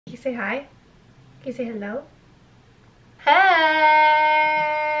say hi? Can you say hello? Hey!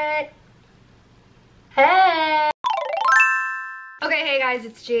 Hey! Okay, hey guys,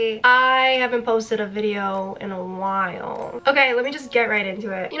 it's G. I haven't posted a video in a while. Okay, let me just get right into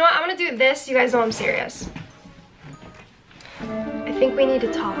it. You know what? I'm gonna do this. You guys know I'm serious. I think we need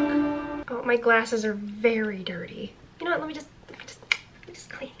to talk. Oh, my glasses are very dirty. You know what? Let me just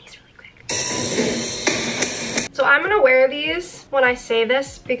clean these really quick. So I'm gonna wear these when I say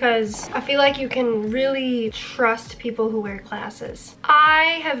this because I feel like you can really trust people who wear glasses.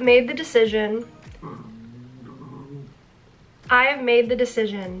 I have made the decision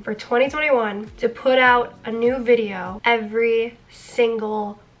for 2021 to put out a new video every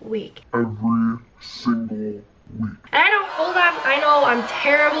single week. And I know, hold on, I know I'm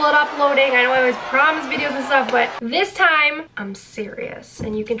terrible at uploading. I know I always promise videos and stuff, but this time I'm serious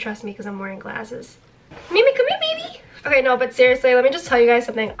and you can trust me because I'm wearing glasses. Mimi, come here, baby. Okay, no, but seriously, let me just tell you guys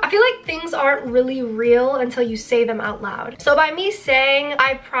something. I feel like things aren't really real until you say them out loud. So by me saying,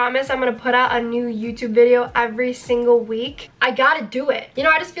 I promise I'm gonna put out a new YouTube video every single week, I gotta do it. You know,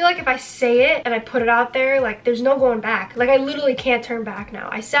 I just feel like if I say it and I put it out there, like there's no going back. Like I literally can't turn back now.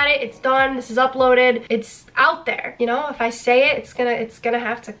 I said it, it's done, this is uploaded, it's out there. You know, if I say it, it's gonna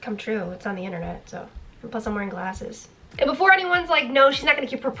have to come true. It's on the internet, so. And plus I'm wearing glasses. And before anyone's like, no, she's not gonna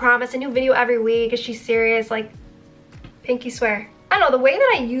keep her promise, a new video every week, is she serious? Like, pinky swear. I don't know, the way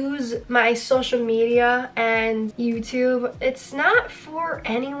that I use my social media and YouTube, it's not for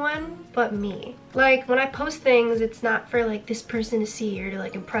anyone but me. Like, when I post things, it's not for like this person to see or to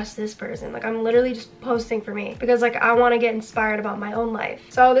like impress this person. Like, I'm literally just posting for me because like I want to get inspired about my own life.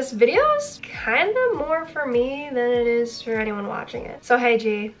 So this video is kind of more for me than it is for anyone watching it. So hey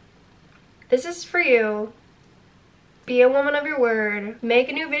G, this is for you. Be a woman of your word. Make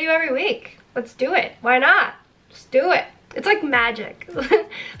a new video every week. Let's do it. Why not? Just do it. It's like magic.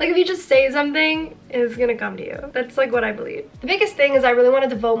 Like if you just say something, it's gonna come to you. That's like what I believe. The biggest thing is I really want to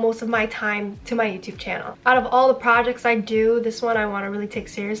devote most of my time to my YouTube channel. Out of all the projects I do, this one I want to really take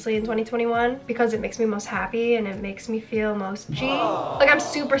seriously in 2021 because it makes me most happy and it makes me feel most G. Like I'm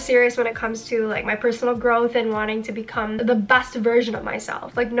super serious when it comes to like my personal growth and wanting to become the best version of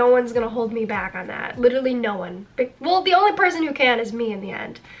myself. Like no one's gonna hold me back on that. Literally no one. Well, the only person who can is me in the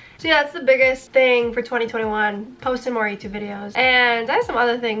end. So yeah, that's the biggest thing for 2021, posting more YouTube videos. And I have some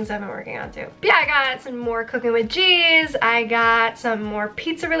other things I've been working on too. But yeah, I got some more cooking with G's, I got some more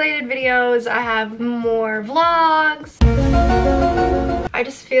pizza related videos, I have more vlogs. I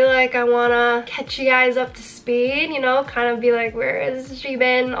just feel like I wanna catch you guys up to speed, you know, kind of be like, where has she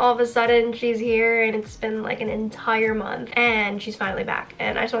been? All of a sudden she's here and it's been like an entire month and she's finally back.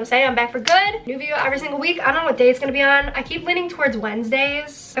 And I just wanna say I'm back for good. New video every single week. I don't know what day it's gonna be on. I keep leaning towards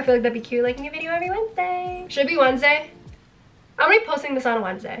Wednesdays. I feel like that'd be cute, like new video every Wednesday. Should it be Wednesday? I'm gonna be posting this on a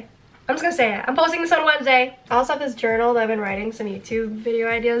Wednesday. I'm just gonna say it. I'm posting this on Wednesday. I also have this journal that I've been writing some YouTube video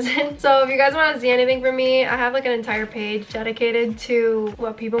ideas in. So if you guys want to see anything from me, I have like an entire page dedicated to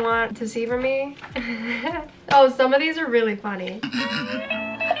what people want to see from me. Oh, some of these are really funny.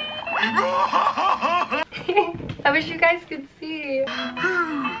 I wish you guys could see.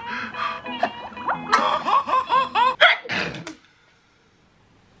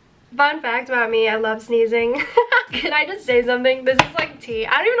 Fun fact about me, I love sneezing. Can I just say something? This is like tea.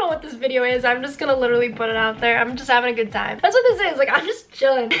 I don't even know what this video is. I'm just gonna literally put it out there. I'm just having a good time. That's what this is. Like, I'm just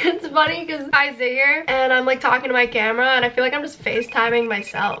chilling. It's funny because I sit here and I'm like talking to my camera and I feel like I'm just FaceTiming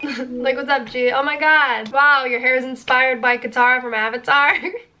myself. Like, what's up, G? Oh my god. Wow, your hair is inspired by Katara from Avatar.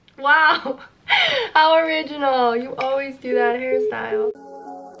 Wow. How original. You always do that hairstyle.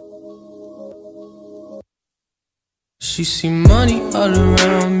 She see money all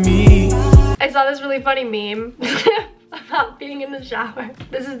around me. I saw this really funny meme about being in the shower.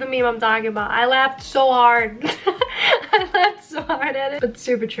 This is the meme I'm talking about. I laughed so hard. I laughed so hard at it, but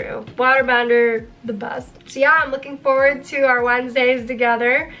super true. Waterbender, the best. So yeah, I'm looking forward to our Wednesdays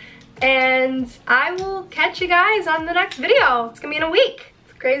together and I will catch you guys on the next video. It's gonna be in a week.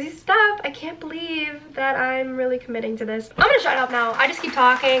 It's crazy stuff. I can't believe that I'm really committing to this. I'm gonna shut up now. I just keep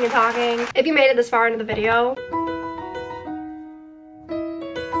talking and talking. If you made it this far into the video,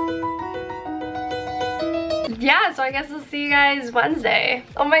 yeah, so I guess I'll see you guys Wednesday.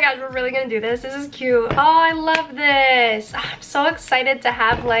 Oh my gosh, we're really gonna do this. This is cute. Oh, I love this. I'm so excited to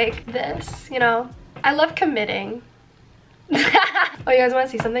have like this, you know. I love committing. Oh, you guys wanna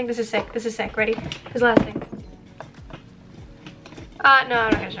see something? This is sick. This is sick. Ready? Here's the last thing. No, I'm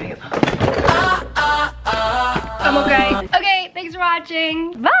not gonna show you. I'm okay. Okay, thanks for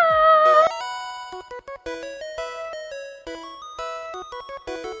watching. Bye!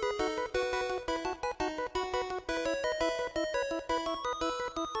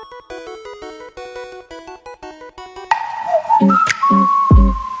 Yeah.